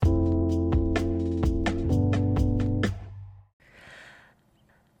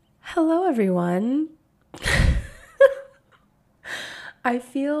Hello, everyone. I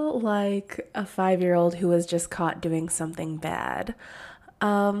feel like a 5-year-old who was just caught doing something bad.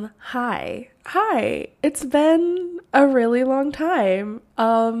 Hi. Hi. It's been a really long time.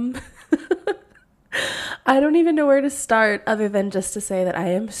 I don't even know where to start other than just to say that I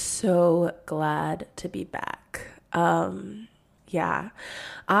am so glad to be back. Yeah.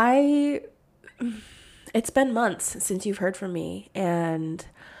 I It's been months since you've heard from me, and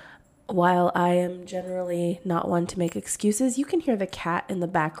while I am generally not one to make excuses, you can hear the cat in the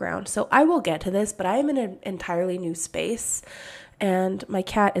background. So I will get to this, but I am in an entirely new space, and my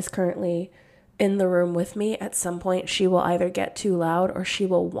cat is currently in the room with me. At some point, she will either get too loud or she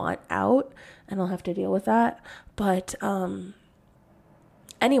will want out, and I'll have to deal with that. But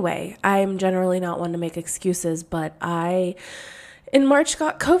anyway, I'm generally not one to make excuses, but I in March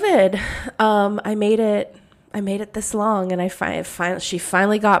got COVID. I made it this long, and she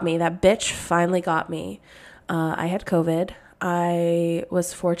finally got me. That bitch finally got me. I had COVID. I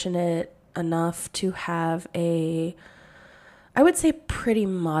was fortunate enough to have I would say, pretty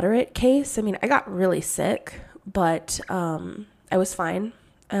moderate case. I mean, I got really sick, but I was fine.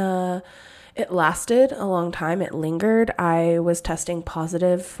 It lasted a long time. It lingered. I was testing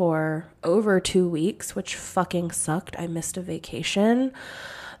positive for over 2 weeks, which fucking sucked. I missed a vacation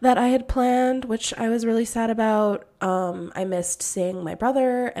that I had planned, which I was really sad about. I missed seeing my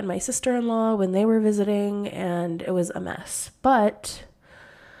brother and my sister-in-law when they were visiting, and it was a mess. But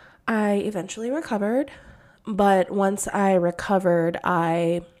I eventually recovered. But once I recovered,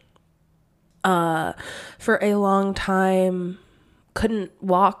 for a long time, couldn't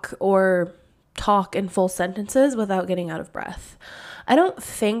walk or talk in full sentences without getting out of breath. I don't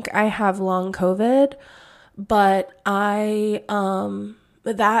think I have long COVID, but that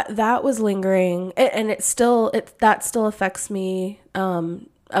was lingering, and that still affects me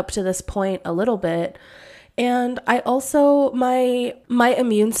up to this point a little bit. And I also my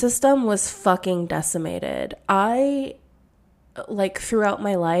immune system was fucking decimated. I like throughout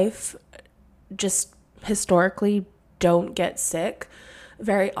my life just historically don't get sick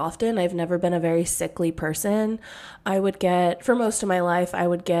very often. I've never been a very sickly person. For most of my life, I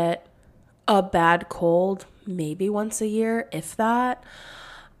would get a bad cold maybe once a year, if that.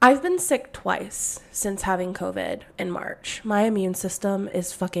 I've been sick twice since having COVID in March. My immune system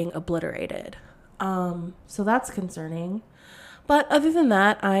is fucking obliterated. So that's concerning. But other than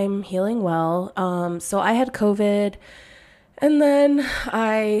that, I'm healing well. So I had COVID, and then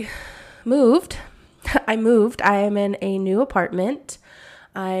I moved. I moved. I am in a new apartment.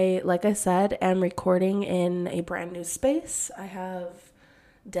 Like I said, am recording in a brand new space. I have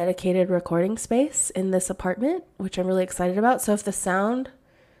dedicated recording space in this apartment, which I'm really excited about. So if the sound,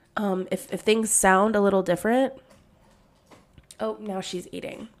 if things sound a little different, oh, now she's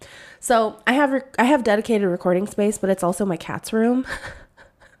eating. So I have dedicated recording space, but it's also my cat's room.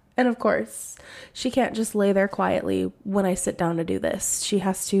 And of course, she can't just lay there quietly when I sit down to do this. She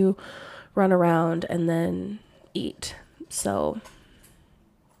has to run around and then eat. So,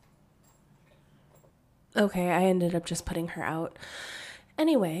 okay, I ended up just putting her out.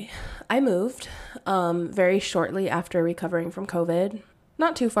 Anyway, I moved very shortly after recovering from COVID.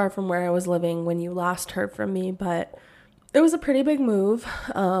 Not too far from where I was living when you last heard from me, but it was a pretty big move.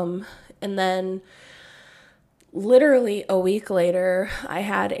 And then literally a week later, I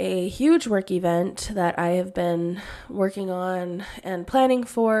had a huge work event that I have been working on and planning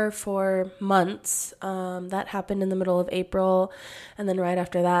for months. That happened in the middle of April. And then right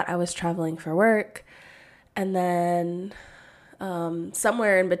after that, I was traveling for work. And then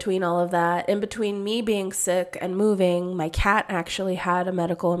somewhere in between all of that, in between me being sick and moving, my cat actually had a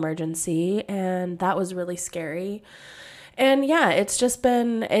medical emergency, and that was really scary. And yeah, it's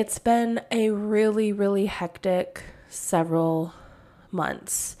been a really, really hectic several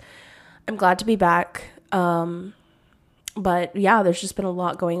months. I'm glad to be back. But yeah, there's just been a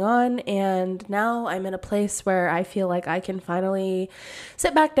lot going on, and now I'm in a place where I feel like I can finally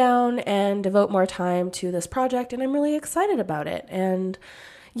sit back down and devote more time to this project, and I'm really excited about it. And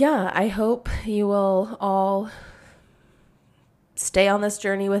yeah, I hope you will all stay on this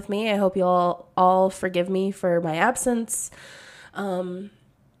journey with me. I hope you'll all forgive me for my absence.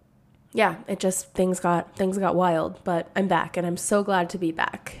 Yeah, it just things got wild, but I'm back, and I'm so glad to be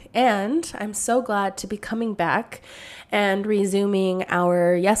back. And I'm so glad to be coming back and resuming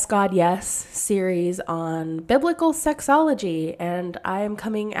our Yes God Yes series on biblical sexology. And I am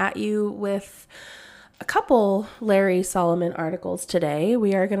coming at you with a couple Larry Solomon articles today.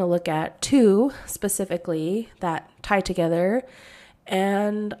 We are going to look at two specifically that tie together,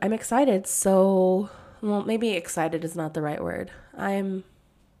 and I'm excited. So, well, maybe excited is not the right word. I'm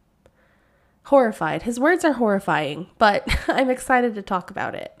horrified. His words are horrifying, but I'm excited to talk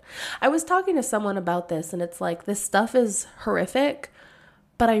about it. I was talking to someone about this, and it's like, this stuff is horrific,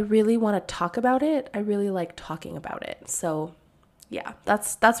 but I really want to talk about it. I really like talking about it. So yeah,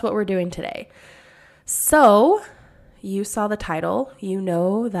 that's what we're doing today. So you saw the title. You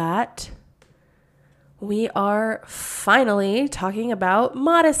know that we are finally talking about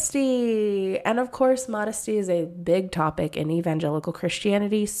modesty. And of course, modesty is a big topic in evangelical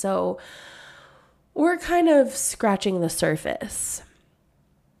Christianity. So we're kind of scratching the surface.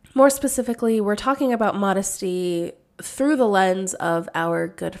 More specifically, we're talking about modesty through the lens of our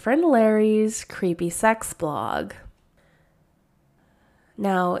good friend Larry's creepy sex blog.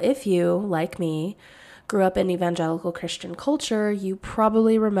 Now, if you, like me, grew up in evangelical Christian culture, you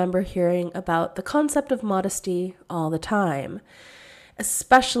probably remember hearing about the concept of modesty all the time,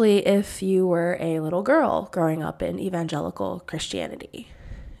 especially if you were a little girl growing up in evangelical Christianity.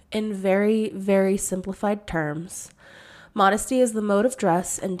 In very, very simplified terms, modesty is the mode of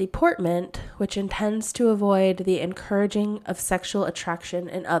dress and deportment which intends to avoid the encouraging of sexual attraction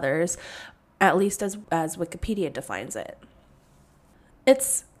in others, at least as Wikipedia defines it.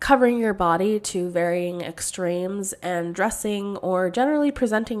 It's covering your body to varying extremes and dressing or generally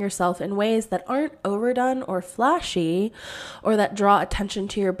presenting yourself in ways that aren't overdone or flashy or that draw attention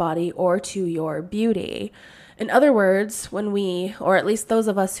to your body or to your beauty. In other words, when we, or at least those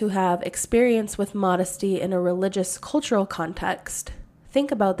of us who have experience with modesty in a religious cultural context,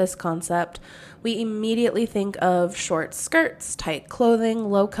 think about this concept, we immediately think of short skirts, tight clothing,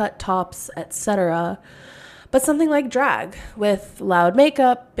 low-cut tops, etc., but something like drag, with loud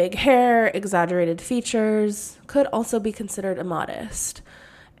makeup, big hair, exaggerated features, could also be considered immodest.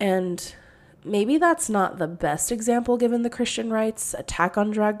 And maybe that's not the best example given the Christian right's attack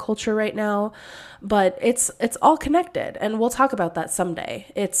on drag culture right now, but it's all connected, and we'll talk about that someday.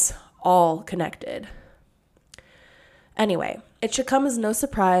 It's all connected. Anyway, it should come as no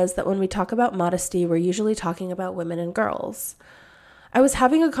surprise that when we talk about modesty, we're usually talking about women and girls. I was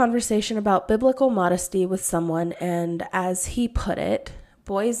having a conversation about biblical modesty with someone, and as he put it,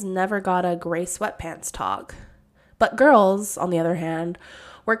 boys never got a gray sweatpants talk. But girls, on the other hand,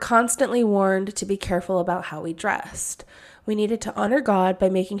 were constantly warned to be careful about how we dressed. We needed to honor God by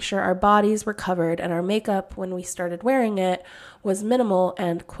making sure our bodies were covered and our makeup, when we started wearing it, was minimal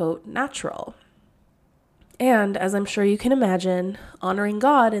and, quote, natural. And, as I'm sure you can imagine, honoring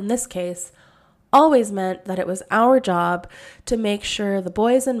God in this case always meant that it was our job to make sure the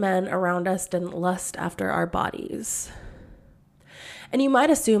boys and men around us didn't lust after our bodies. And you might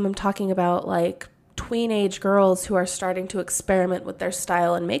assume I'm talking about like tween-age girls who are starting to experiment with their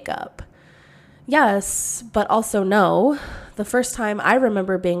style and makeup. Yes, but also no. The first time I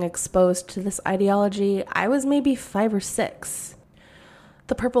remember being exposed to this ideology, I was maybe 5 or 6.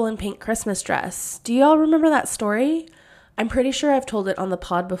 The purple and pink Christmas dress. Do you all remember that story? I'm pretty sure I've told it on the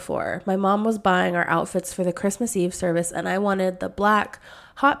pod before. My mom was buying our outfits for the Christmas Eve service, and I wanted the black,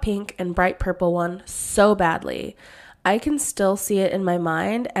 hot pink, and bright purple one so badly. I can still see it in my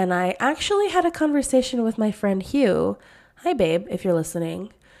mind, and I actually had a conversation with my friend Hugh, hi babe, if you're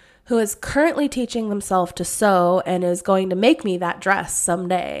listening, who is currently teaching himself to sew and is going to make me that dress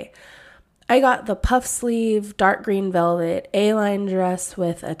someday. I got the puff sleeve, dark green velvet, A-line dress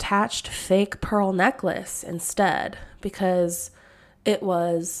with attached fake pearl necklace instead, because it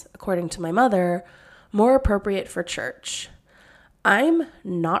was, according to my mother, more appropriate for church. I'm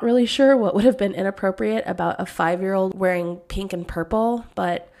not really sure what would have been inappropriate about a 5-year-old wearing pink and purple,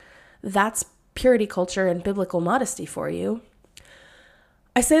 but that's purity culture and biblical modesty for you.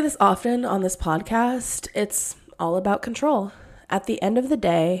 I say this often on this podcast, it's all about control. At the end of the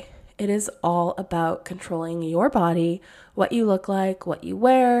day, it is all about controlling your body, what you look like, what you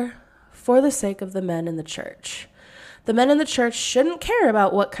wear, for the sake of the men in the church. The men in the church shouldn't care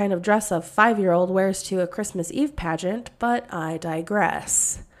about what kind of dress a 5-year-old wears to a Christmas Eve pageant, but I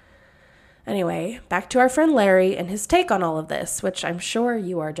digress. Anyway, back to our friend Larry and his take on all of this, which I'm sure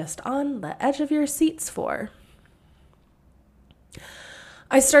you are just on the edge of your seats for.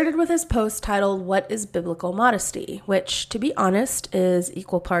 I started with his post titled, "What is Biblical Modesty?" which, to be honest, is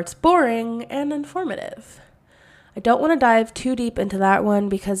equal parts boring and informative. I don't want to dive too deep into that one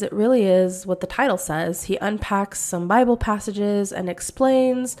because it really is what the title says. He unpacks some Bible passages and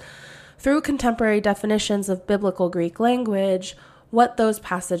explains, through contemporary definitions of biblical Greek language, what those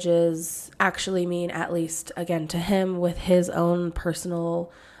passages actually mean, at least, again, to him with his own personal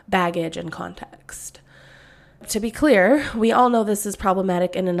baggage and context. To be clear, we all know this is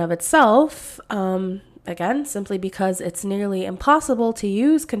problematic in and of itself, again, simply because it's nearly impossible to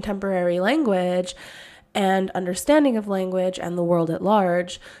use contemporary language and understanding of language and the world at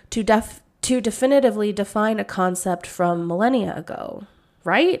large to to definitively define a concept from millennia ago,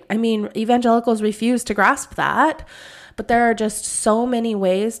 right? I mean, evangelicals refuse to grasp that, but there are just so many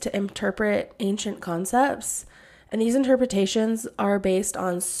ways to interpret ancient concepts, and these interpretations are based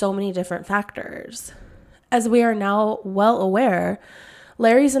on so many different factors. As we are now well aware,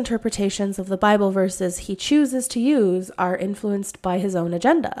 Larry's interpretations of the Bible verses he chooses to use are influenced by his own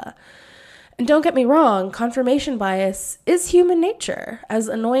agenda. And don't get me wrong, confirmation bias is human nature. As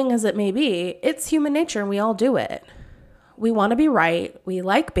annoying as it may be, it's human nature and we all do it. We want to be right. We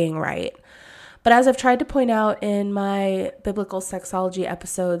like being right. But as I've tried to point out in my biblical sexology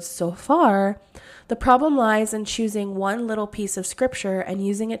episodes so far, the problem lies in choosing one little piece of scripture and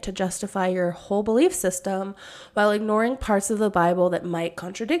using it to justify your whole belief system while ignoring parts of the Bible that might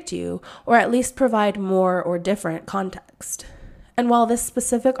contradict you, or at least provide more or different context. And while this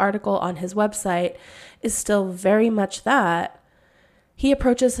specific article on his website is still very much that, he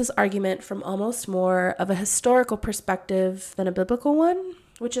approaches his argument from almost more of a historical perspective than a biblical one,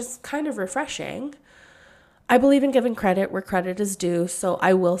 which is kind of refreshing. I believe in giving credit where credit is due, so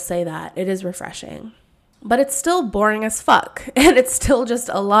I will say that. It is refreshing. But it's still boring as fuck, and it's still just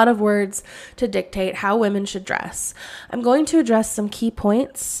a lot of words to dictate how women should dress. I'm going to address some key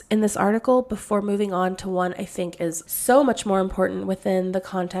points in this article before moving on to one I think is so much more important within the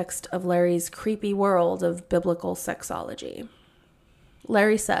context of Larry's creepy world of biblical sexology.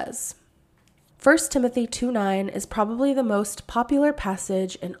 Larry says, 1 Timothy 2:9 is probably the most popular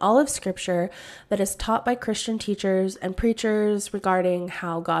passage in all of Scripture that is taught by Christian teachers and preachers regarding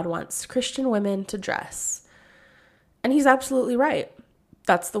how God wants Christian women to dress. And he's absolutely right.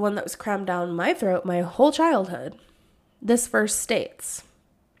 That's the one that was crammed down my throat my whole childhood. This verse states,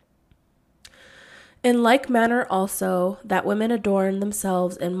 "In like manner also, that women adorn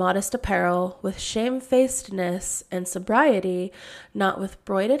themselves in modest apparel, with shamefacedness and sobriety, not with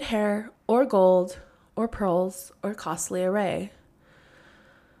broided hair, or gold, or pearls, or costly array."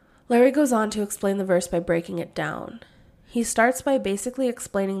 Larry goes on to explain the verse by breaking it down. He starts by basically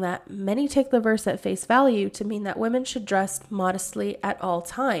explaining that many take the verse at face value to mean that women should dress modestly at all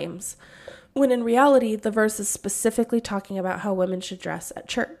times, when in reality, the verse is specifically talking about how women should dress at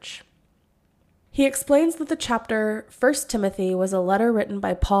church. He explains that the chapter 1 Timothy was a letter written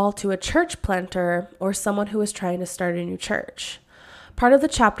by Paul to a church planter or someone who was trying to start a new church. Part of the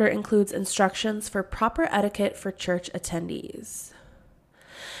chapter includes instructions for proper etiquette for church attendees.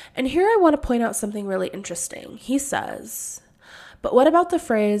 And here I want to point out something really interesting. He says, "But what about the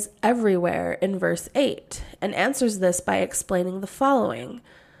phrase everywhere in verse 8?" and answers this by explaining the following.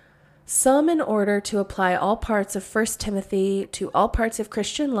 "Some, in order to apply all parts of 1 Timothy to all parts of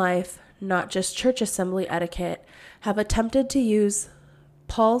Christian life, not just church assembly etiquette, have attempted to use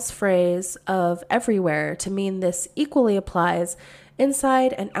Paul's phrase of everywhere to mean this equally applies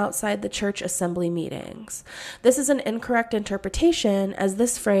inside and outside the church assembly meetings. This is an incorrect interpretation, as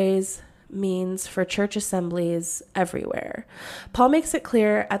this phrase means for church assemblies everywhere." Paul makes it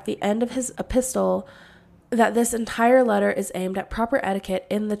clear at the end of his epistle that this entire letter is aimed at proper etiquette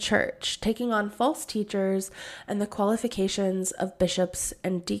in the church, taking on false teachers and the qualifications of bishops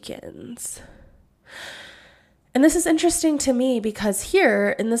and deacons. And this is interesting to me because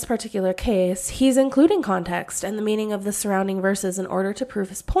here, in this particular case, he's including context and the meaning of the surrounding verses in order to prove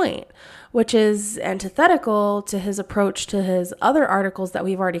his point, which is antithetical to his approach to his other articles that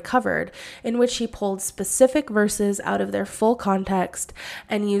we've already covered, in which he pulled specific verses out of their full context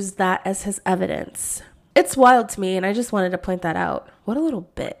and used that as his evidence. It's wild to me, and I just wanted to point that out. What a little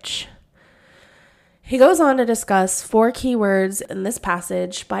bitch. He goes on to discuss 4 key words in this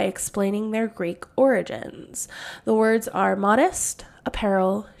passage by explaining their Greek origins. The words are modest,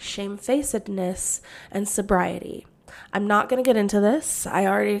 apparel, shamefacedness, and sobriety. I'm not going to get into this. I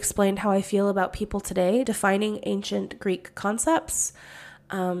already explained how I feel about people today defining ancient Greek concepts.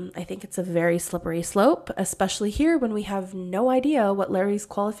 I think it's a very slippery slope, especially here when we have no idea what Larry's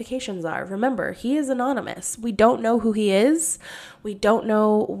qualifications are. Remember, he is anonymous. We don't know who he is. We don't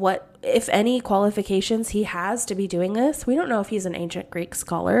know what, if any, qualifications he has to be doing this. We don't know if he's an ancient Greek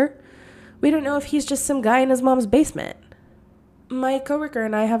scholar. We don't know if he's just some guy in his mom's basement. My coworker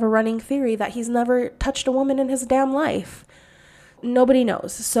and I have a running theory that he's never touched a woman in his damn life. Nobody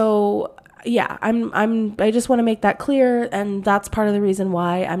knows. So yeah, I just want to make that clear, and that's part of the reason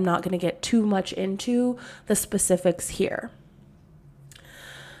why I'm not going to get too much into the specifics here.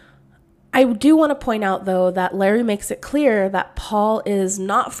 I do want to point out, though, that Larry makes it clear that Paul is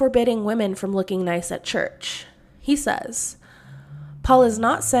not forbidding women from looking nice at church. He says, Paul is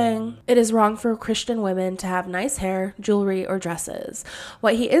not saying it is wrong for Christian women to have nice hair, jewelry, or dresses.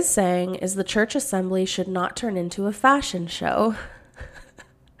 What he is saying is the church assembly should not turn into a fashion show.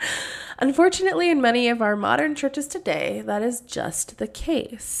 Unfortunately, in many of our modern churches today, that is just the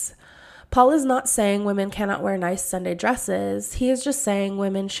case. Paul is not saying women cannot wear nice Sunday dresses. He is just saying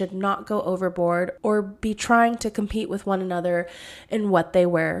women should not go overboard or be trying to compete with one another in what they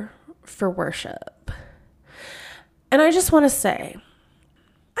wear for worship. And I just want to say,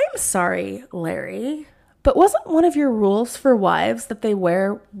 I'm sorry, Larry, but wasn't one of your rules for wives that they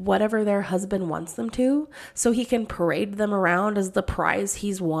wear whatever their husband wants them to so he can parade them around as the prize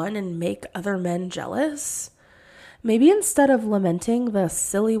he's won and make other men jealous? Maybe instead of lamenting the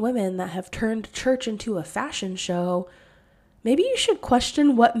silly women that have turned church into a fashion show, maybe you should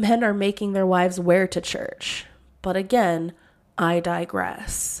question what men are making their wives wear to church. But again, I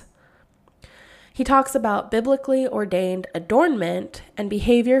digress. He talks about biblically ordained adornment and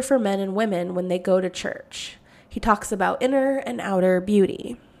behavior for men and women when they go to church. He talks about inner and outer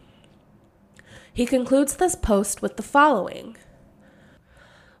beauty. He concludes this post with the following.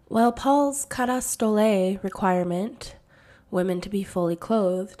 While Paul's katastole requirement, women to be fully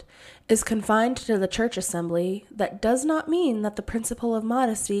clothed, is confined to the church assembly, that does not mean that the principle of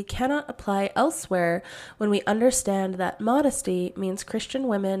modesty cannot apply elsewhere when we understand that modesty means Christian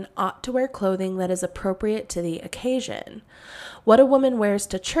women ought to wear clothing that is appropriate to the occasion. What a woman wears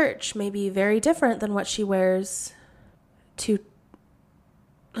to church may be very different than what she wears to...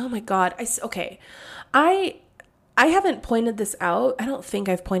 Oh my God. Okay. I haven't pointed this out. I don't think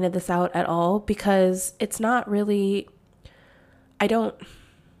I've pointed this out at all because it's not really... I don't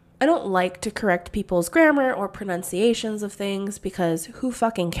like to correct people's grammar or pronunciations of things because who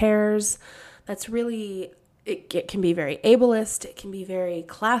fucking cares? That's really, it can be very ableist. It can be very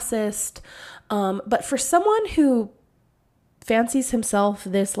classist. But for someone who fancies himself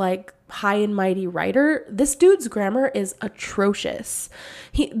this like high and mighty writer, this dude's grammar is atrocious.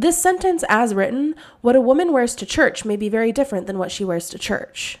 This sentence as written, what a woman wears to church may be very different than what she wears to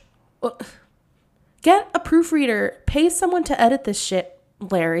church. Well, get a proofreader. Pay someone to edit this shit,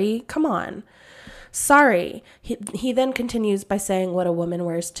 Larry. Come on. Sorry. He then continues by saying what a woman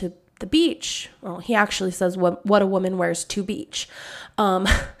wears to the beach. Well, he actually says what a woman wears to beach.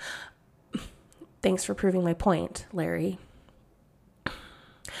 Thanks for proving my point, Larry.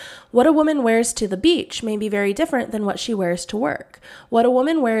 What a woman wears to the beach may be very different than what she wears to work. What a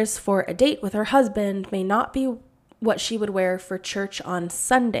woman wears for a date with her husband may not be what she would wear for church on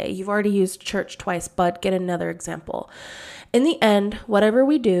Sunday. You've already used church twice, bud. Get another example. In the end, whatever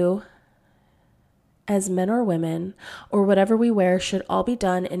we do as men or women, or whatever we wear, should all be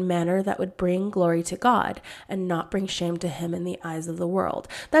done in manner that would bring glory to God and not bring shame to him in the eyes of the world.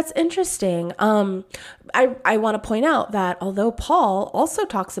 That's interesting. I want to point out that although Paul also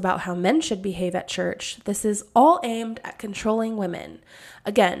talks about how men should behave at church, this is all aimed at controlling women.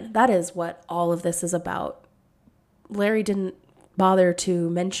 Again, that is what all of this is about. Larry didn't bother to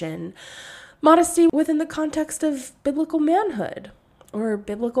mention modesty within the context of biblical manhood or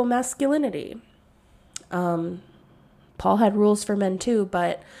biblical masculinity. Paul had rules for men too,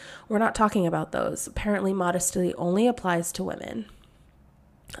 but we're not talking about those. Apparently, modesty only applies to women.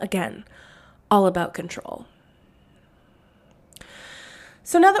 Again, all about control.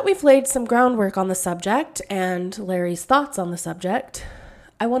 So now that we've laid some groundwork on the subject and Larry's thoughts on the subject,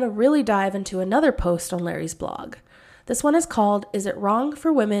 I want to really dive into another post on Larry's blog. This one is called, "Is It Wrong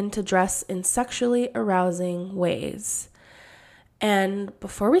for Women to Dress in Sexually Arousing Ways?" And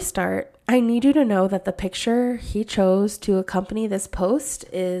before we start, I need you to know that the picture he chose to accompany this post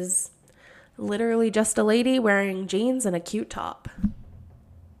is literally just a lady wearing jeans and a cute top.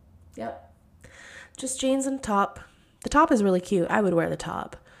 Yep. Just jeans and top. The top is really cute. I would wear the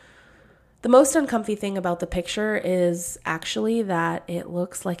top. The most uncomfy thing about the picture is actually that it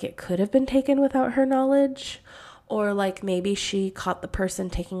looks like it could have been taken without her knowledge, or like maybe she caught the person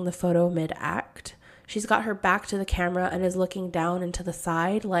taking the photo mid-act. She's got her back to the camera and is looking down and to the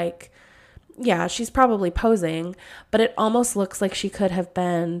side. Like, yeah, she's probably posing, but it almost looks like she could have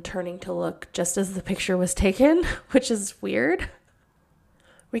been turning to look just as the picture was taken, which is weird.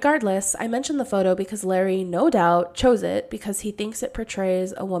 Regardless, I mentioned the photo because Larry, no doubt, chose it because he thinks it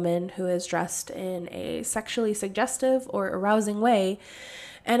portrays a woman who is dressed in a sexually suggestive or arousing way.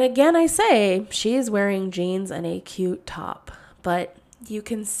 And again, I say, she is wearing jeans and a cute top, but you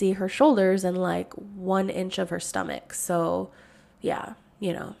can see her shoulders and like 1 inch of her stomach. So yeah,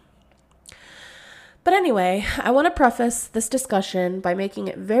 you know. But anyway, I want to preface this discussion by making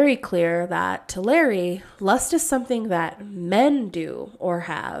it very clear that to Larry, lust is something that men do or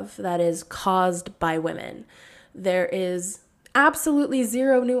have that is caused by women. There is absolutely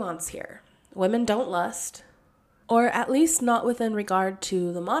zero nuance here. Women don't lust, or at least not within regard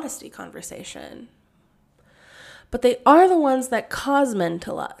to the modesty conversation. But they are the ones that cause men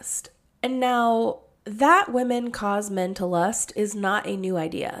to lust. And now, that women cause men to lust is not a new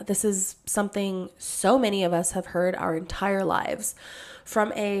idea. This is something so many of us have heard our entire lives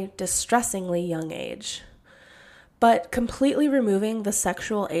from a distressingly young age. But completely removing the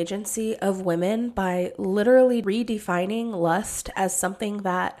sexual agency of women by literally redefining lust as something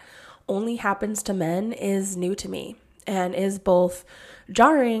that only happens to men is new to me and is both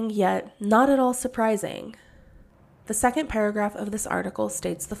jarring yet not at all surprising. The second paragraph of this article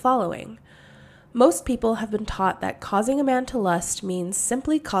states the following. Most people have been taught that causing a man to lust means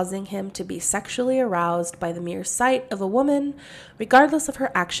simply causing him to be sexually aroused by the mere sight of a woman, regardless of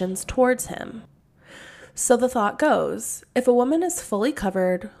her actions towards him. So the thought goes, if a woman is fully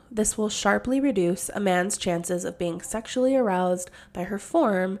covered, this will sharply reduce a man's chances of being sexually aroused by her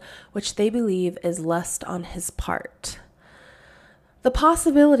form, which they believe is lust on his part. The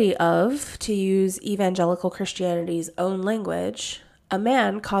possibility of, to use evangelical Christianity's own language, a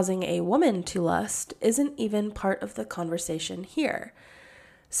man causing a woman to lust isn't even part of the conversation here.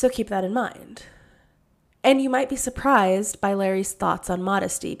 So keep that in mind. And you might be surprised by Larry's thoughts on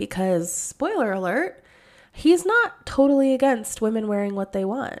modesty because, spoiler alert, he's not totally against women wearing what they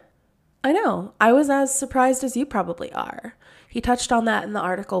want. I know, I was as surprised as you probably are. He touched on that in the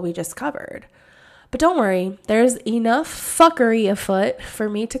article we just covered. But don't worry, there's enough fuckery afoot for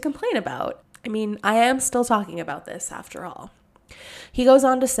me to complain about. I mean, I am still talking about this after all. He goes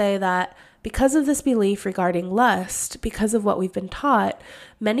on to say that because of this belief regarding lust, because of what we've been taught,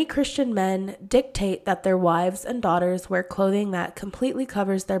 many Christian men dictate that their wives and daughters wear clothing that completely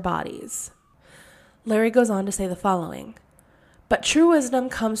covers their bodies. Larry goes on to say the following. But true wisdom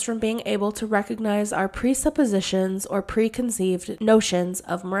comes from being able to recognize our presuppositions or preconceived notions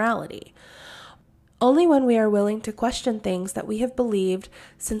of morality. Only when we are willing to question things that we have believed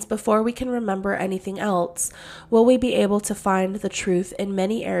since before we can remember anything else will we be able to find the truth in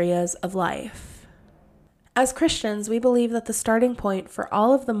many areas of life. As Christians, we believe that the starting point for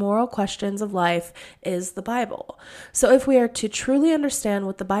all of the moral questions of life is the Bible. So if we are to truly understand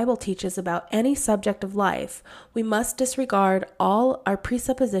what the Bible teaches about any subject of life, we must disregard all our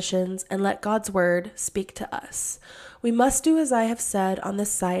presuppositions and let God's word speak to us. We must do as I have said on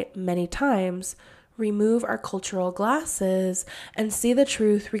this site many times, remove our cultural glasses and see the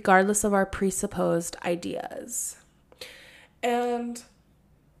truth regardless of our presupposed ideas. And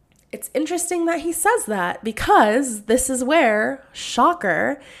it's interesting that he says that because this is where,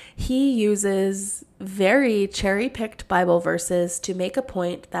 shocker, he uses very cherry-picked Bible verses to make a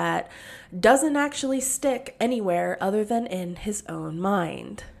point that doesn't actually stick anywhere other than in his own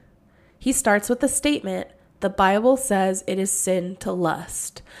mind. He starts with the statement, the Bible says it is sin to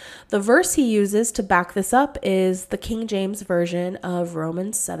lust. The verse he uses to back this up is the King James Version of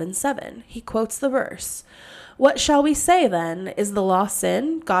Romans 7:7. He quotes the verse, "What shall we say then? Is the law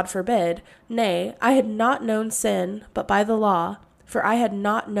sin? God forbid. Nay, I had not known sin, but by the law. For I had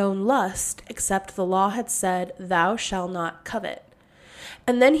not known lust, except the law had said, Thou shalt not covet."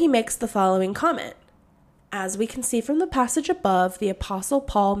 And then he makes the following comment. As we can see from the passage above, the Apostle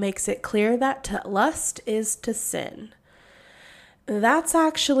Paul makes it clear that to lust is to sin. That's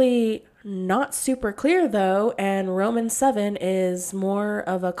actually not super clear though, and Romans 7 is more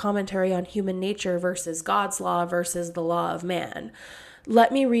of a commentary on human nature versus God's law versus the law of man.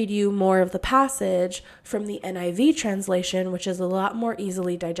 Let me read you more of the passage from the NIV translation, which is a lot more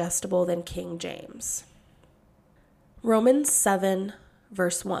easily digestible than King James. Romans 7,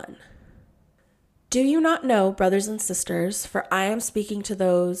 verse 1. Do you not know, brothers and sisters, for I am speaking to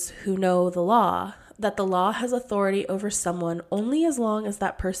those who know the law, that the law has authority over someone only as long as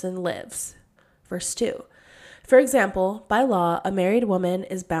that person lives? Verse 2. For example, by law, a married woman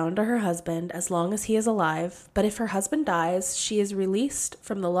is bound to her husband as long as he is alive, but if her husband dies, she is released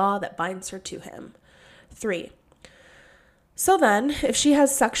from the law that binds her to him. 3. So then, if she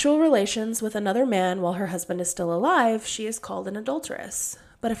has sexual relations with another man while her husband is still alive, she is called an adulteress.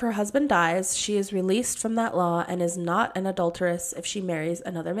 But if her husband dies, she is released from that law and is not an adulteress if she marries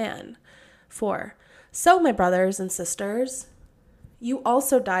another man. 4. So, my brothers and sisters, you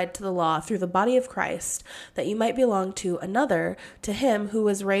also died to the law through the body of Christ, that you might belong to another, to him who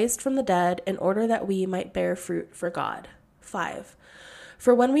was raised from the dead, in order that we might bear fruit for God. 5.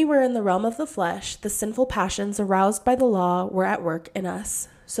 For when we were in the realm of the flesh, the sinful passions aroused by the law were at work in us,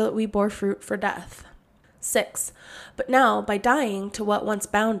 so that we bore fruit for death. 6. But now, by dying to what once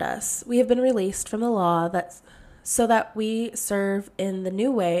bound us, we have been released from the law so that we serve in the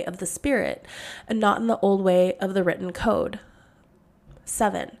new way of the Spirit, and not in the old way of the written code.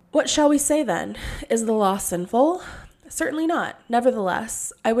 7. What shall we say then? Is the law sinful? Certainly not.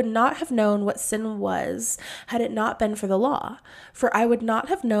 Nevertheless, I would not have known what sin was had it not been for the law. For I would not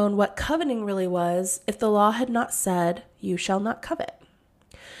have known what coveting really was if the law had not said, you shall not covet.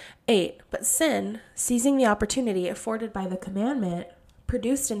 8. But sin, seizing the opportunity afforded by the commandment,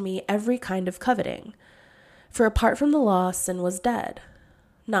 produced in me every kind of coveting. For apart from the law, sin was dead.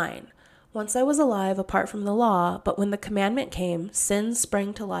 9. Once I was alive apart from the law, but when the commandment came, sin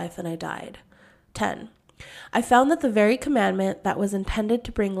sprang to life and I died. 10. I found that the very commandment that was intended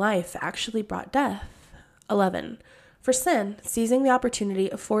to bring life actually brought death. 11. For sin, seizing the opportunity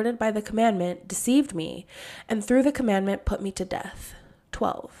afforded by the commandment, deceived me, and through the commandment put me to death.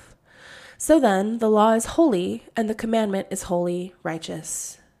 12. So then, the law is holy, and the commandment is holy,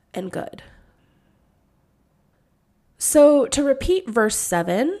 righteous, and good. So to repeat verse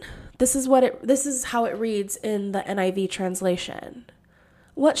 7, this is how it reads in the NIV translation.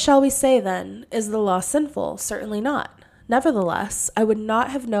 What shall we say then? Is the law sinful? Certainly not. Nevertheless, I would not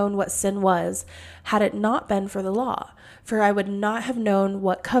have known what sin was had it not been for the law, for I would not have known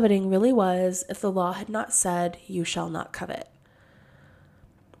what coveting really was if the law had not said, you shall not covet.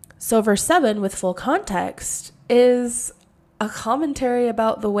 So verse 7, with full context, is a commentary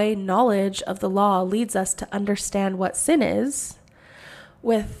about the way knowledge of the law leads us to understand what sin is,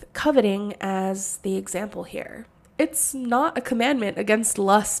 with coveting as the example here. It's not a commandment against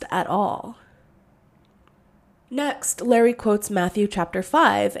lust at all. Next, Larry quotes Matthew chapter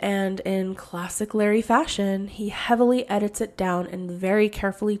 5, and in classic Larry fashion, he heavily edits it down and very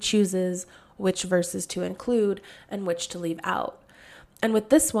carefully chooses which verses to include and which to leave out. And with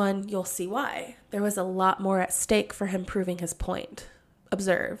this one, you'll see why. There was a lot more at stake for him proving his point.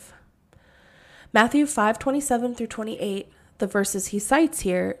 Observe. Matthew 5:27 through 28, the verses he cites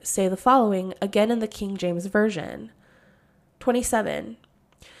here say the following, again in the King James Version. 27.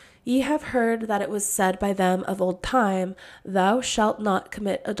 Ye have heard that it was said by them of old time, thou shalt not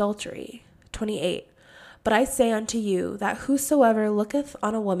commit adultery. 28. But I say unto you that whosoever looketh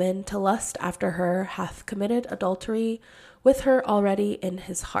on a woman to lust after her hath committed adultery with her already in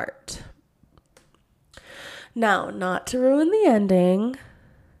his heart. Now, not to ruin the ending,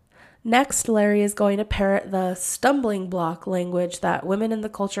 next Larry is going to parrot the stumbling block language that women in the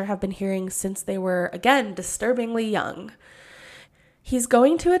culture have been hearing since they were, again, disturbingly young. He's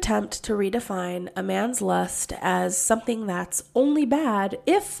going to attempt to redefine a man's lust as something that's only bad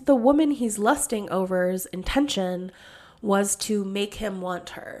if the woman he's lusting over's intention was to make him want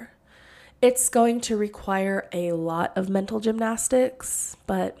her. It's going to require a lot of mental gymnastics,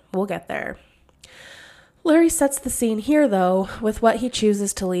 but we'll get there. Larry sets the scene here, though, with what he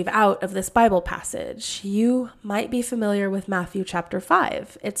chooses to leave out of this Bible passage. You might be familiar with Matthew chapter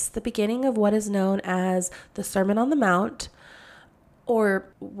 5. It's the beginning of what is known as the Sermon on the Mount,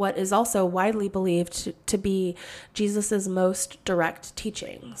 or what is also widely believed to be Jesus' most direct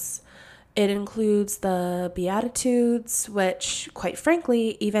teachings. It includes the Beatitudes, which, quite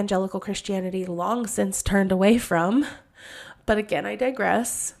frankly, evangelical Christianity long since turned away from. But again, I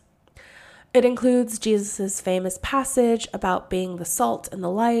digress. It includes Jesus' famous passage about being the salt and the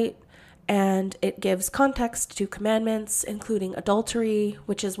light, and it gives context to commandments, including adultery,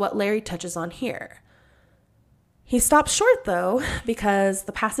 which is what Larry touches on here. He stops short, though, because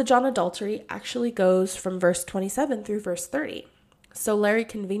the passage on adultery actually goes from verse 27 through verse 30. So Larry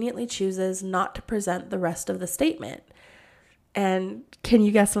conveniently chooses not to present the rest of the statement. And can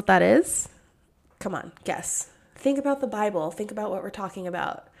you guess what that is? Come on, guess. Think about the Bible. Think about what we're talking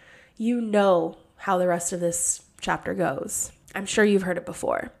about. You know how the rest of this chapter goes. I'm sure you've heard it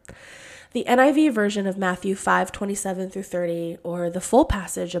before. The NIV version of Matthew 5:27 through 30, or the full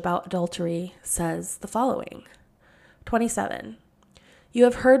passage about adultery, says the following. 27. You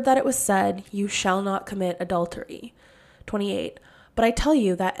have heard that it was said, you shall not commit adultery. 28. But I tell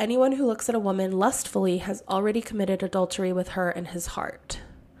you that anyone who looks at a woman lustfully has already committed adultery with her in his heart.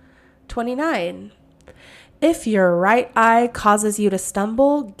 29. If your right eye causes you to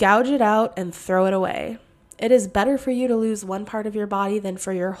stumble, gouge it out and throw it away. It is better for you to lose one part of your body than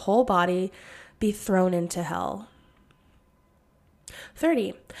for your whole body be thrown into hell.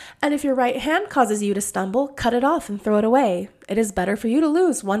 30. And if your right hand causes you to stumble, cut it off and throw it away. It is better for you to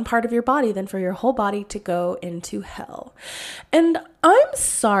lose one part of your body than for your whole body to go into hell. And I'm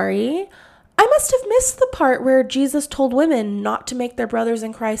sorry, I must have missed the part where Jesus told women not to make their brothers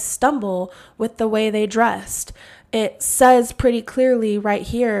in Christ stumble with the way they dressed. It says pretty clearly right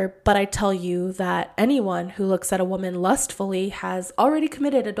here, but I tell you that anyone who looks at a woman lustfully has already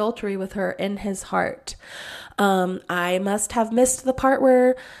committed adultery with her in his heart. I must have missed the part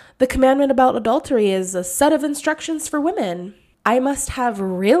where the commandment about adultery is a set of instructions for women. I must have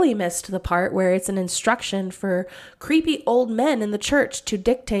really missed the part where it's an instruction for creepy old men in the church to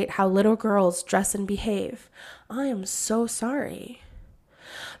dictate how little girls dress and behave. I am so sorry.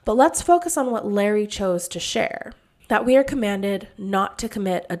 But let's focus on what Larry chose to share. That we are commanded not to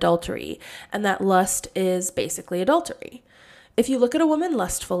commit adultery, and that lust is basically adultery. If you look at a woman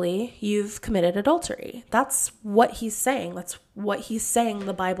lustfully, you've committed adultery. That's what he's saying. That's what he's saying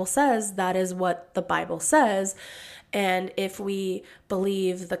the Bible says. That is what the Bible says. And if we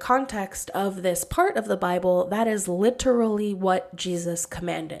believe the context of this part of the Bible, that is literally what Jesus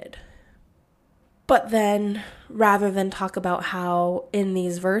commanded. But then, rather than talk about how in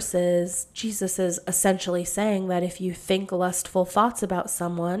these verses, Jesus is essentially saying that if you think lustful thoughts about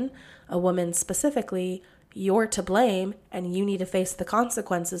someone, a woman specifically, you're to blame and you need to face the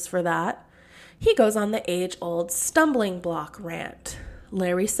consequences for that, he goes on the age-old stumbling block rant.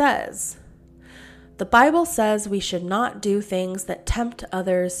 Larry says, the Bible says we should not do things that tempt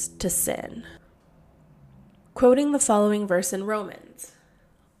others to sin. Quoting the following verse in Romans,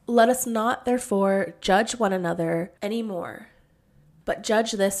 let us not therefore judge one another any more, but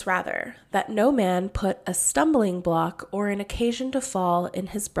judge this rather, that no man put a stumbling block or an occasion to fall in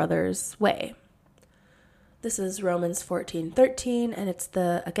his brother's way. This is Romans 14:13, and it's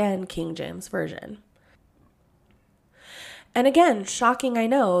the, again, King James Version. And again, shocking, I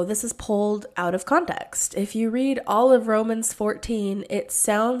know, this is pulled out of context. If you read all of Romans 14, it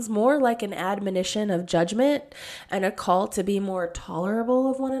sounds more like an admonition of judgment and a call to be more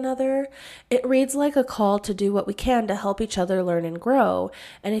tolerable of one another. It reads like a call to do what we can to help each other learn and grow.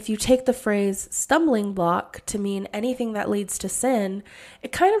 And if you take the phrase stumbling block to mean anything that leads to sin,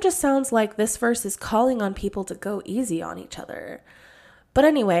 it kind of just sounds like this verse is calling on people to go easy on each other. But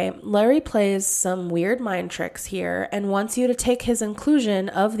anyway, Larry plays some weird mind tricks here and wants you to take his inclusion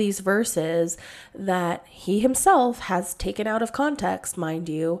of these verses that he himself has taken out of context, mind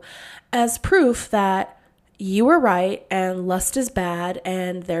you, as proof that you were right and lust is bad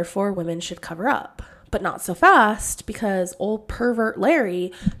and therefore women should cover up. But not so fast, because old pervert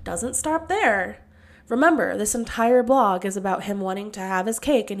Larry doesn't stop there. Remember, this entire blog is about him wanting to have his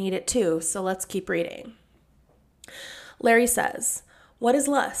cake and eat it too, so let's keep reading. Larry says, what is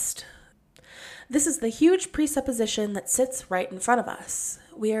lust? This is the huge presupposition that sits right in front of us.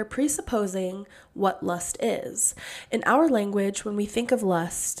 We are presupposing what lust is. In our language, when we think of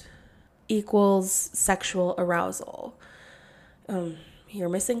lust, equals sexual arousal. You're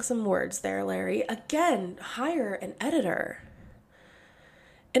missing some words there, Larry. Again, hire an editor.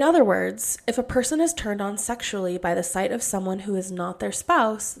 In other words, if a person is turned on sexually by the sight of someone who is not their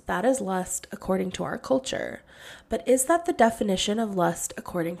spouse, that is lust according to our culture. But is that the definition of lust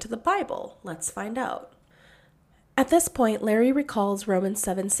according to the Bible? Let's find out. At this point, Larry recalls Romans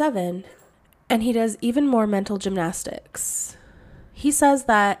 7:7, and he does even more mental gymnastics. He says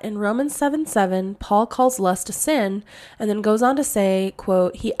that in Romans 7:7, Paul calls lust a sin, and then goes on to say,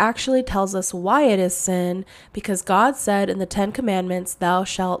 quote, he actually tells us why it is sin, because God said in the 10 Commandments, thou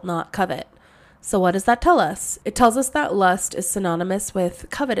shalt not covet. So what does that tell us? It tells us that lust is synonymous with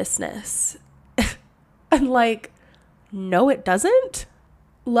covetousness. And like, no, it doesn't.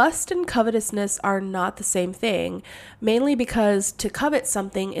 Lust and covetousness are not the same thing, mainly because to covet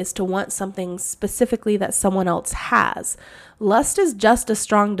something is to want something specifically that someone else has. Lust is just a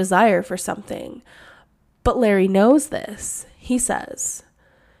strong desire for something. But Larry knows this. He says,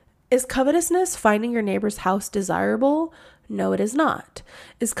 is covetousness finding your neighbor's house desirable? No, it is not.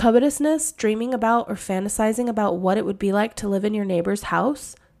 Is covetousness dreaming about or fantasizing about what it would be like to live in your neighbor's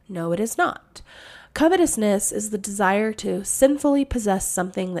house? No, it is not. Covetousness is the desire to sinfully possess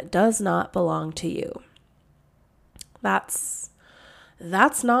something that does not belong to you. That's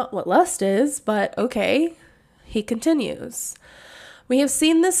not what lust is, but okay. He continues. We have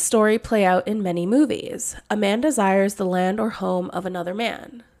seen this story play out in many movies. A man desires the land or home of another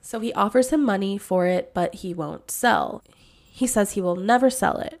man, so he offers him money for it, but he won't sell. He says he will never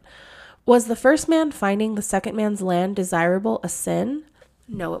sell it. Was the first man finding the second man's land desirable a sin?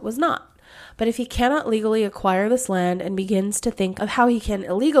 No, it was not. But if he cannot legally acquire this land and begins to think of how he can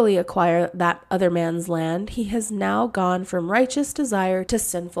illegally acquire that other man's land, he has now gone from righteous desire to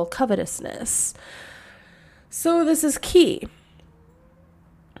sinful covetousness. So this is key.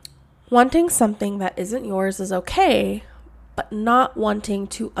 Wanting something that isn't yours is okay, but not wanting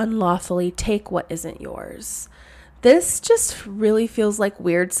to unlawfully take what isn't yours. This just really feels like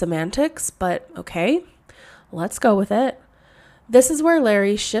weird semantics, but okay, let's go with it. This is where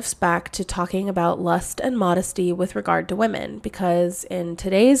Larry shifts back to talking about lust and modesty with regard to women, because in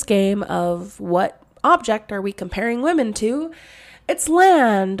today's game of what object are we comparing women to, It's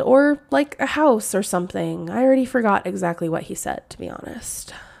land or like a house or something. I already forgot exactly what he said, to be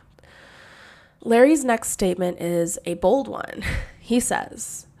honest. Larry's next statement is a bold one. He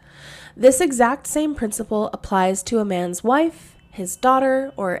says, "This exact same principle applies to a man's wife, his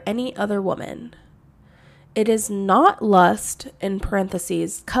daughter, or any other woman. It is not lust, in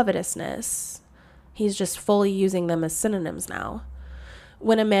parentheses, covetousness." He's just fully using them as synonyms now.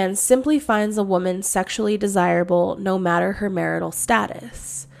 "When a man simply finds a woman sexually desirable, no matter her marital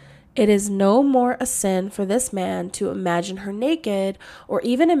status. It is no more a sin for this man to imagine her naked or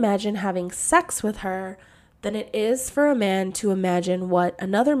even imagine having sex with her than it is for a man to imagine what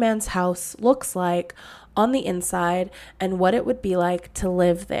another man's house looks like on the inside and what it would be like to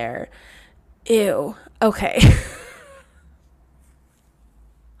live there." Ew. Okay.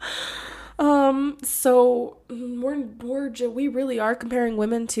 So we really are comparing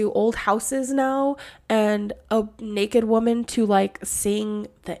women to old houses now, and a naked woman to like seeing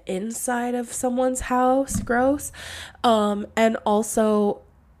the inside of someone's house. Gross. And also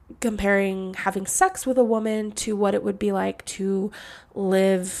comparing having sex with a woman to what it would be like to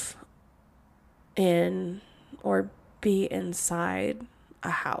live in or be inside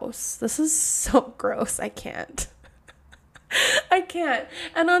a house. This is so gross. I can't. I can't.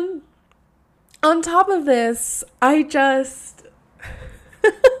 And on top of this, I just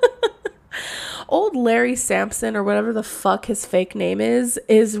old Larry Sampson, or whatever the fuck his fake name is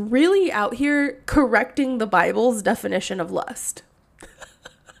really out here correcting the Bible's definition of lust.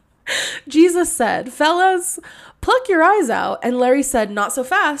 Jesus said, "Fellas, pluck your eyes out." And Larry said, "Not so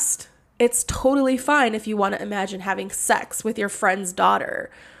fast. It's totally fine if you want to imagine having sex with your friend's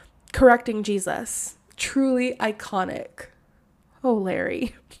daughter." Correcting Jesus. Truly iconic. Oh,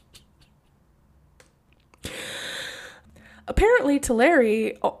 Larry. Apparently, to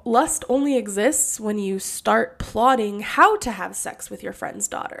Larry, lust only exists when you start plotting how to have sex with your friend's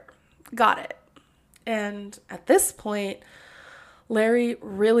daughter. Got it. And at this point, Larry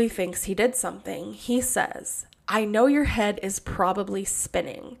really thinks he did something. He says, "I know your head is probably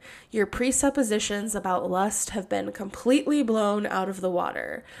spinning. Your presuppositions about lust have been completely blown out of the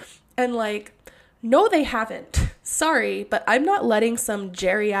water." And like, no, they haven't. Sorry, but I'm not letting some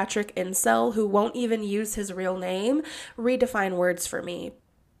geriatric incel who won't even use his real name redefine words for me.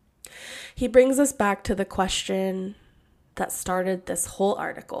 He brings us back to the question that started this whole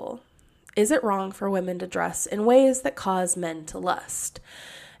article. Is it wrong for women to dress in ways that cause men to lust?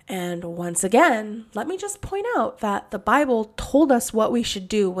 And once again, let me just point out that the Bible told us what we should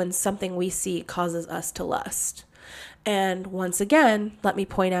do when something we see causes us to lust. And once again, let me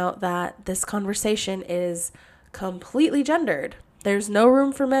point out that this conversation is completely gendered. There's no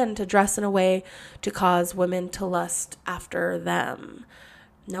room for men to dress in a way to cause women to lust after them.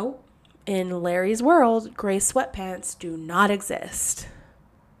 Nope. In Larry's world, gray sweatpants do not exist.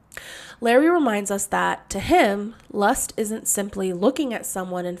 Larry reminds us that, to him, lust isn't simply looking at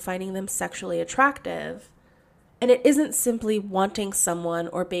someone and finding them sexually attractive, and it isn't simply wanting someone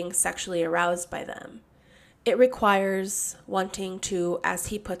or being sexually aroused by them. It requires wanting to, as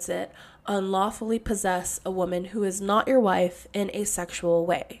he puts it, unlawfully possess a woman who is not your wife in a sexual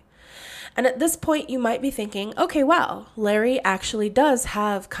way. And at this point, you might be thinking, okay, wow, Larry actually does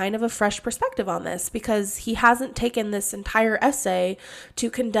have kind of a fresh perspective on this, because he hasn't taken this entire essay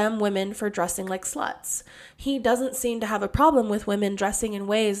to condemn women for dressing like sluts. He doesn't seem to have a problem with women dressing in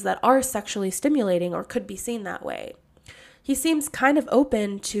ways that are sexually stimulating or could be seen that way. He seems kind of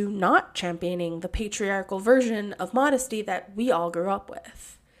open to not championing the patriarchal version of modesty that we all grew up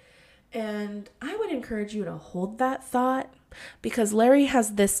with. And I would encourage you to hold that thought, because Larry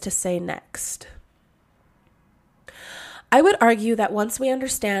has this to say next. "I would argue that once we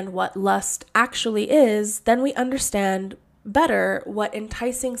understand what lust actually is, then we understand better what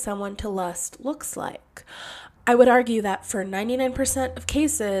enticing someone to lust looks like. I would argue that for 99% of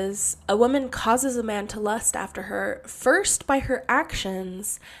cases, a woman causes a man to lust after her first by her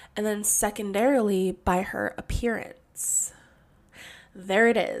actions and then secondarily by her appearance." There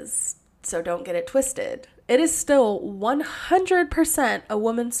it is. So don't get it twisted. It is still 100% a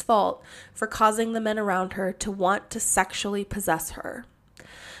woman's fault for causing the men around her to want to sexually possess her.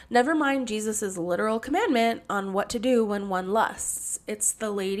 Never mind Jesus' literal commandment on what to do when one lusts. It's the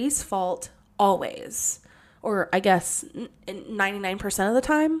lady's fault always. Or I guess 99% of the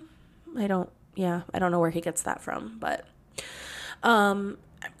time. I don't know where he gets that from, but and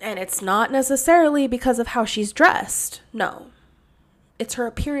it's not necessarily because of how she's dressed. No. It's her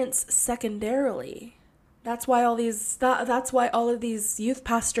appearance secondarily. That's why all of these youth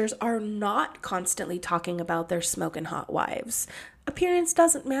pastors are not constantly talking about their smoking hot wives. Appearance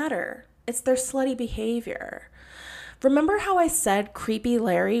doesn't matter. It's their slutty behavior. Remember how I said creepy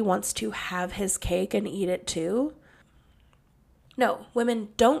Larry wants to have his cake and eat it too? No, women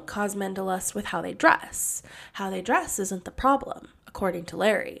don't cause men to lust with how they dress. How they dress isn't the problem, according to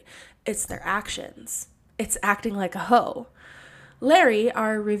Larry. It's their actions. It's acting like a hoe. Larry,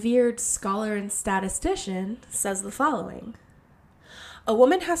 our revered scholar and statistician, says the following. A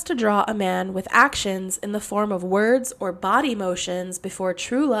woman has to draw a man with actions in the form of words or body motions before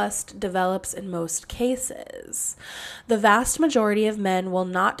true lust develops in most cases. The vast majority of men will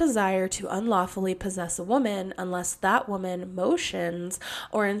not desire to unlawfully possess a woman unless that woman motions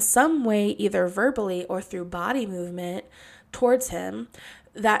or in some way, either verbally or through body movement, towards him,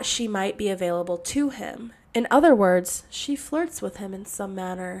 that she might be available to him. In other words, she flirts with him in some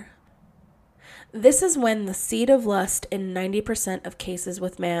manner. This is when the seed of lust in 90% of cases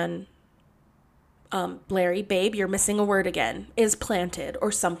with man, Larry, babe, you're missing a word again, is planted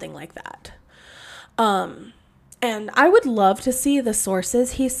or something like that. And I would love to see the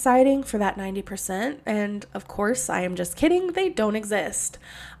sources he's citing for that 90%. And of course, I am just kidding. They don't exist.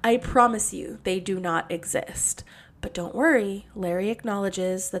 I promise you, they do not exist. But don't worry, Larry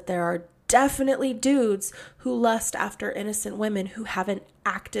acknowledges that there are definitely dudes who lust after innocent women who haven't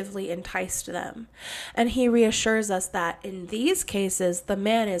actively enticed them. And he reassures us that in these cases, the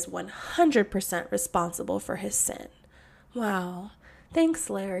man is 100% responsible for his sin. Wow. Thanks,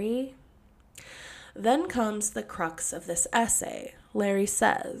 Larry. Then comes the crux of this essay. Larry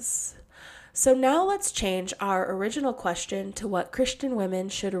says, so now let's change our original question to what Christian women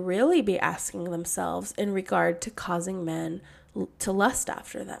should really be asking themselves in regard to causing men to lust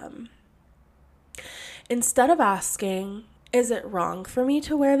after them. Instead of asking, is it wrong for me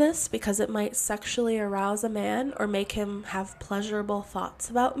to wear this because it might sexually arouse a man or make him have pleasurable thoughts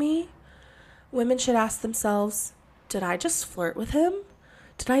about me? Women should ask themselves, did I just flirt with him?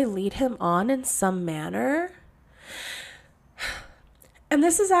 Did I lead him on in some manner? And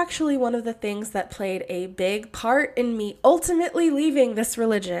this is actually one of the things that played a big part in me ultimately leaving this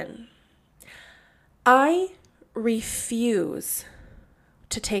religion. I refuse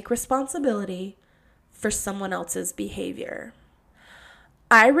to take responsibility for someone else's behavior.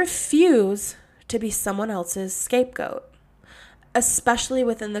 I refuse to be someone else's scapegoat, especially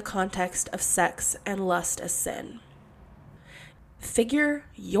within the context of sex and lust as sin. Figure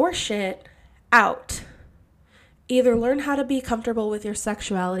your shit out. Either learn how to be comfortable with your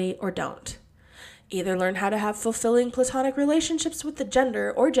sexuality or don't. Either learn how to have fulfilling platonic relationships with the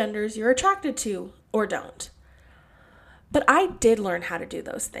gender or genders you're attracted to or don't. But I did learn how to do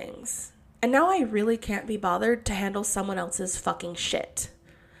those things. And now I really can't be bothered to handle someone else's fucking shit.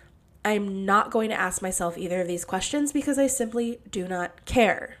 I'm not going to ask myself either of these questions because I simply do not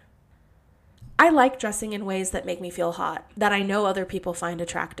care. I like dressing in ways that make me feel hot, that I know other people find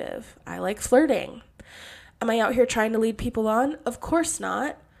attractive. I like flirting. Am I out here trying to lead people on? Of course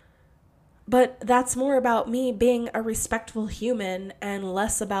not. But that's more about me being a respectful human and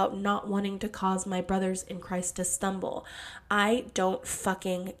less about not wanting to cause my brothers in Christ to stumble. I don't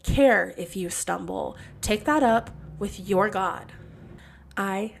fucking care if you stumble. Take that up with your God.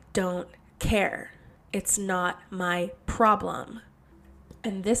 I don't care. It's not my problem.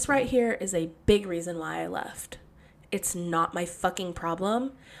 And this right here is a big reason why I left. It's not my fucking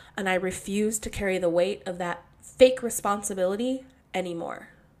problem, and I refuse to carry the weight of that fake responsibility anymore.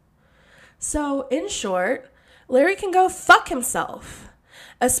 So, in short, Larry can go fuck himself,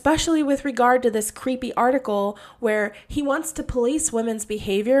 especially with regard to this creepy article where he wants to police women's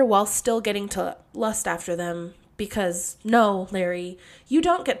behavior while still getting to lust after them. Because no, Larry, you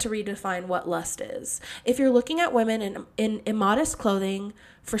don't get to redefine what lust is. If you're looking at women in immodest clothing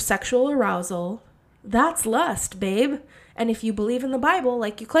for sexual arousal, that's lust, babe. And if you believe in the Bible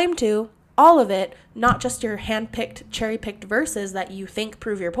like you claim to, all of it, not just your hand-picked, cherry-picked verses that you think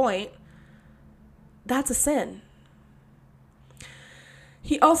prove your point, that's a sin.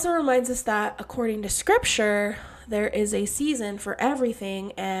 He also reminds us that according to scripture, there is a season for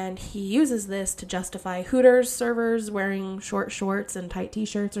everything, and he uses this to justify Hooters servers wearing short shorts and tight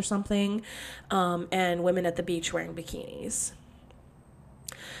t-shirts or something, and women at the beach wearing bikinis.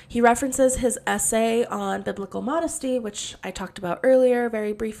 He references his essay on biblical modesty, which I talked about earlier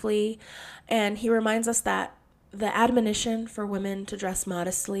very briefly, and he reminds us that the admonition for women to dress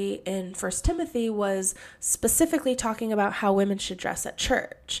modestly in 1 Timothy was specifically talking about how women should dress at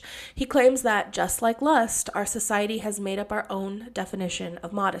church. He claims that just like lust, our society has made up our own definition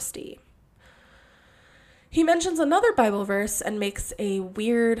of modesty. He mentions another Bible verse and makes a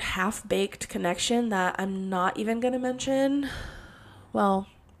weird half-baked connection that I'm not even going to mention. Well,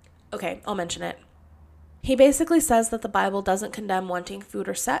 okay, I'll mention it. He basically says that the Bible doesn't condemn wanting food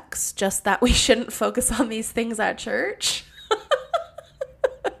or sex, just that we shouldn't focus on these things at church.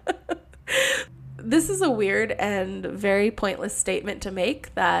 This is a weird and very pointless statement to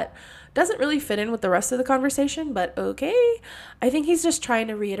make that doesn't really fit in with the rest of the conversation, but okay. I think he's just trying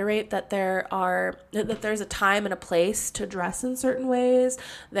to reiterate that there's a time and a place to dress in certain ways.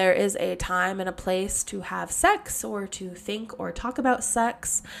 There is a time and a place to have sex or to think or talk about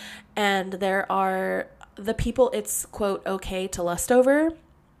sex, and there are the people it's quote okay to lust over.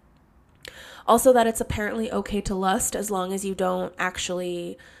 Also, that it's apparently okay to lust as long as you don't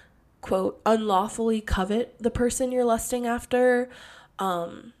actually quote unlawfully covet the person you're lusting after.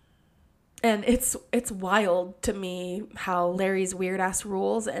 And it's wild to me how Larry's weird ass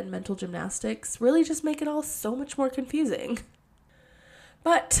rules and mental gymnastics really just make it all so much more confusing.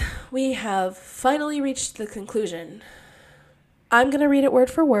 But we have finally reached the conclusion. I'm going to read it word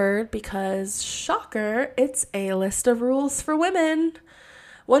for word because, shocker, it's a list of rules for women.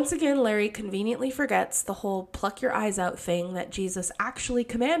 Once again, Larry conveniently forgets the whole pluck your eyes out thing that Jesus actually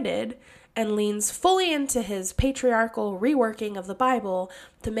commanded and leans fully into his patriarchal reworking of the Bible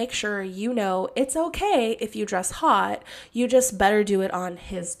to make sure you know it's okay if you dress hot, you just better do it on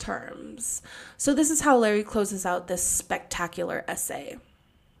his terms. So this is how Larry closes out this spectacular essay.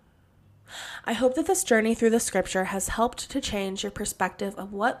 I hope that this journey through the scripture has helped to change your perspective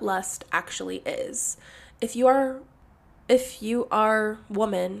of what lust actually is. If you are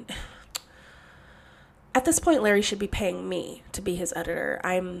woman, at this point Larry should be paying me to be his editor.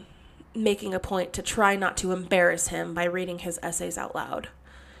 I'm making a point to try not to embarrass him by reading his essays out loud.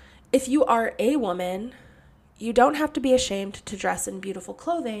 If you are a woman, you don't have to be ashamed to dress in beautiful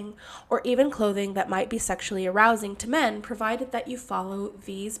clothing or even clothing that might be sexually arousing to men, provided that you follow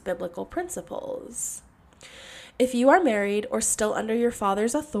these biblical principles. If you are married or still under your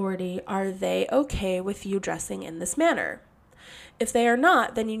father's authority, are they okay with you dressing in this manner? If they are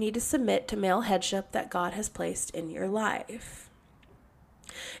not, then you need to submit to male headship that God has placed in your life.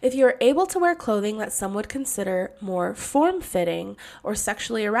 If you are able to wear clothing that some would consider more form-fitting or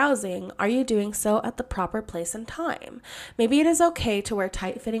sexually arousing, are you doing so at the proper place and time? Maybe it is okay to wear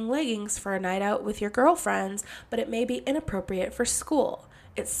tight-fitting leggings for a night out with your girlfriends, but it may be inappropriate for school.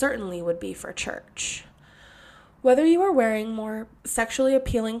 It certainly would be for church. Whether you are wearing more sexually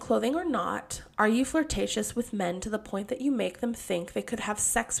appealing clothing or not, are you flirtatious with men to the point that you make them think they could have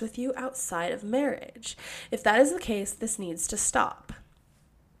sex with you outside of marriage? If that is the case, this needs to stop.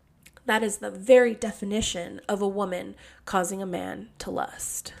 That is the very definition of a woman causing a man to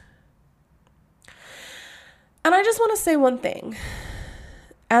lust. And I just want to say one thing.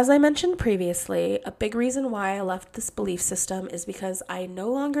 As I mentioned previously, a big reason why I left this belief system is because I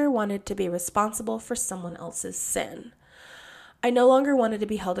no longer wanted to be responsible for someone else's sin. I no longer wanted to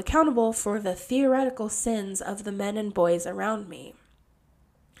be held accountable for the theoretical sins of the men and boys around me.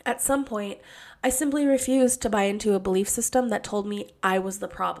 At some point, I simply refused to buy into a belief system that told me I was the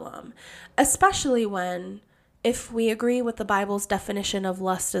problem, especially when, if we agree with the Bible's definition of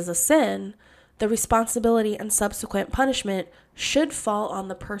lust as a sin, the responsibility and subsequent punishment should fall on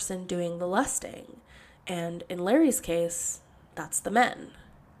the person doing the lusting. And in Larry's case, that's the men.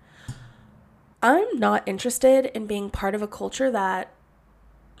 I'm not interested in being part of a culture that,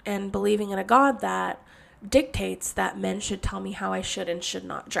 and believing in a God that, dictates that men should tell me how I should and should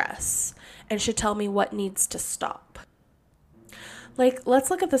not dress, and should tell me what needs to stop. Like, let's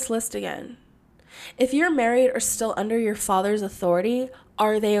look at this list again. If you're married or still under your father's authority,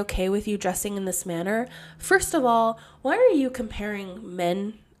 are they okay with you dressing in this manner? First of all, why are you comparing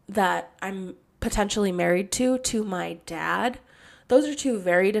men that I'm potentially married to my dad? Those are two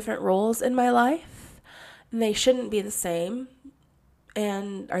very different roles in my life, and they shouldn't be the same.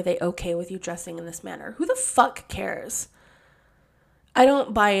 And are they okay with you dressing in this manner? Who the fuck cares? I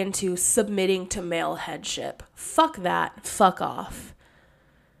don't buy into submitting to male headship. Fuck that. Fuck off.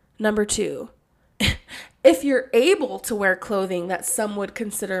 Number 2, if you're able to wear clothing that some would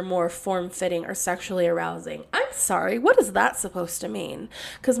consider more form-fitting or sexually arousing, I'm sorry, what is that supposed to mean?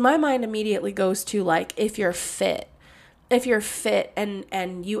 Because my mind immediately goes to, like, if you're fit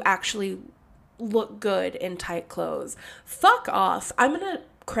and you actually look good in tight clothes. Fuck off. I'm going to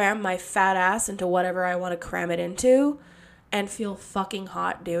cram my fat ass into whatever I want to cram it into and feel fucking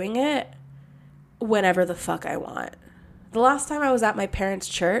hot doing it whenever the fuck I want. The last time I was at my parents'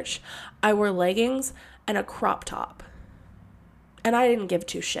 church, I wore leggings and a crop top. And I didn't give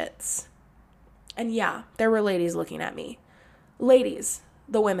two shits. And yeah, there were ladies looking at me. Ladies,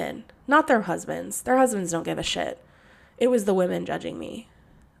 the women, not their husbands. Their husbands don't give a shit. It was the women judging me.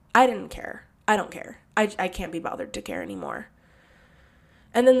 I didn't care. I don't care. I can't be bothered to care anymore.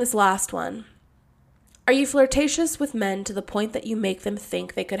 And then this last one. Are you flirtatious with men to the point that you make them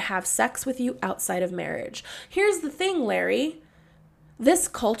think they could have sex with you outside of marriage? Here's the thing, Larry. This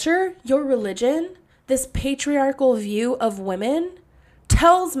culture, your religion, this patriarchal view of women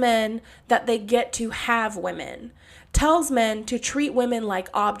tells men that they get to have women, tells men to treat women like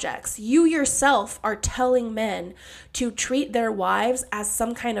objects. You yourself are telling men to treat their wives as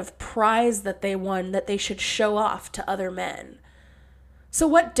some kind of prize that they won that they should show off to other men. So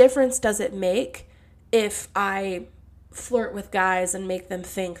what difference does it make if I flirt with guys and make them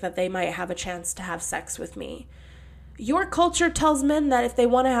think that they might have a chance to have sex with me? Your culture tells men that if they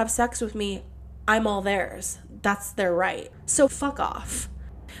want to have sex with me, I'm all theirs. That's their right. So fuck off.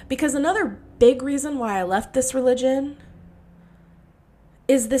 Because another big reason why I left this religion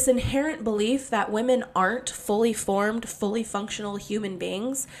is this inherent belief that women aren't fully formed, fully functional human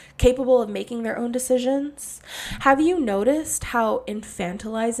beings capable of making their own decisions. Have you noticed how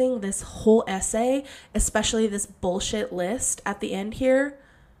infantilizing this whole essay, especially this bullshit list at the end here,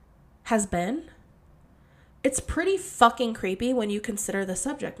 has been? It's pretty fucking creepy when you consider the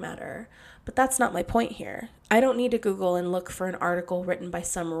subject matter, but that's not my point here. I don't need to Google and look for an article written by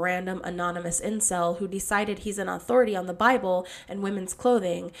some random anonymous incel who decided he's an authority on the Bible and women's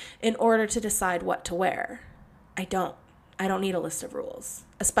clothing in order to decide what to wear. I don't need a list of rules,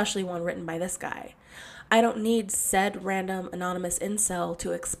 especially one written by this guy. I don't need said random anonymous incel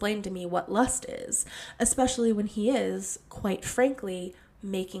to explain to me what lust is, especially when he is, quite frankly,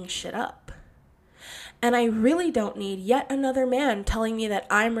 making shit up. And I really don't need yet another man telling me that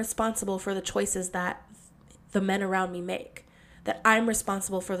I'm responsible for the choices that the men around me make, that I'm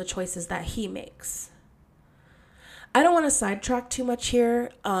responsible for the choices that he makes. I don't want to sidetrack too much here.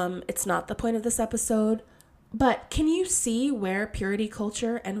 It's not the point of this episode, but can you see where purity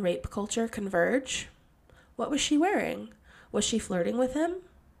culture and rape culture converge? What was she wearing? Was she flirting with him?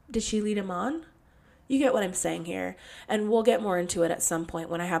 Did she lead him on? You get what I'm saying here, and we'll get more into it at some point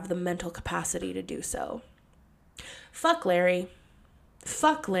when I have the mental capacity to do so. Fuck Larry.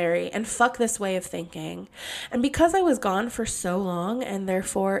 Fuck Larry, and fuck this way of thinking. And because I was gone for so long, and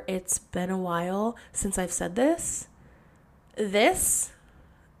therefore it's been a while since I've said this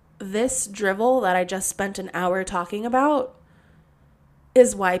drivel that I just spent an hour talking about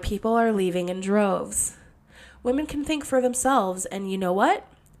is why people are leaving in droves. Women can think for themselves, and you know what?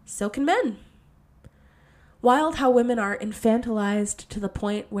 So can men. Wild how women are infantilized to the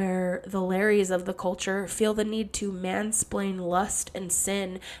point where the Larrys of the culture feel the need to mansplain lust and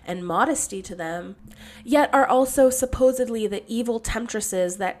sin and modesty to them, yet are also supposedly the evil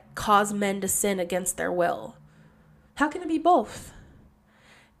temptresses that cause men to sin against their will. How can it be both?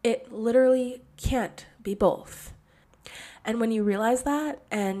 It literally can't be both. And when you realize that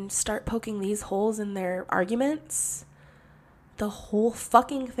and start poking these holes in their arguments, the whole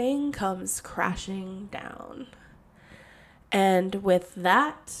fucking thing comes crashing down. And with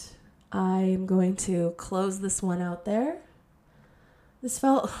that, I'm going to close this one out there. This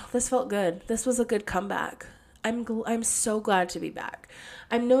felt good. This was a good comeback. I'm so glad to be back.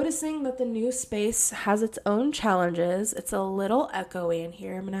 I'm noticing that the new space has its own challenges. It's a little echoey in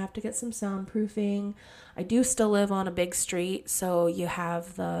here. I'm going to have to get some soundproofing. I do still live on a big street, so you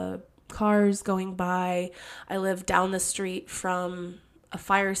have the cars going by. I live down the street from a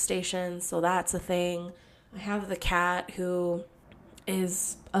fire station, so that's a thing. I have the cat who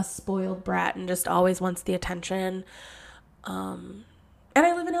is a spoiled brat and just always wants the attention. And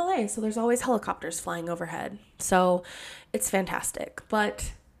I live in LA, so there's always helicopters flying overhead. So it's fantastic,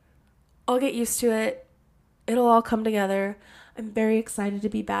 but I'll get used to it. It'll all come together. I'm very excited to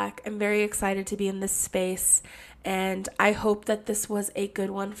be back. I'm very excited to be in this space, and I hope that this was a good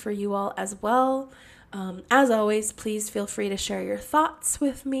one for you all as well. As always, please feel free to share your thoughts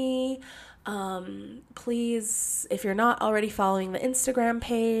with me. Please, if you're not already following the Instagram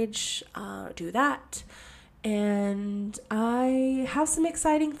page, do that. And I have some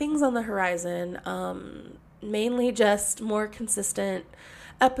exciting things on the horizon, mainly just more consistent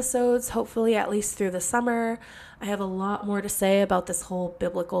episodes, hopefully at least through the summer. I have a lot more to say about this whole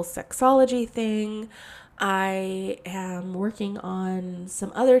biblical sexology thing. I am working on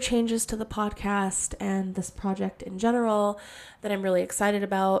some other changes to the podcast and this project in general that I'm really excited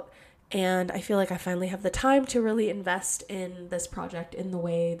about. And I feel like I finally have the time to really invest in this project in the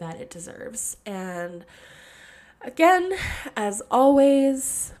way that it deserves. And again, as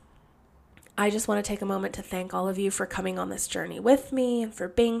always, I just want to take a moment to thank all of you for coming on this journey with me and for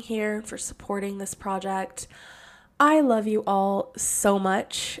being here and for supporting this project. I love you all so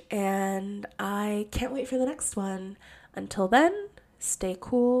much, and I can't wait for the next one. Until then, stay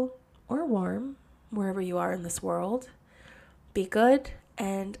cool or warm wherever you are in this world. Be good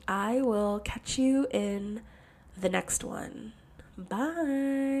and I will catch you in the next one.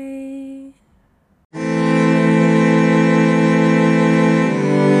 Bye.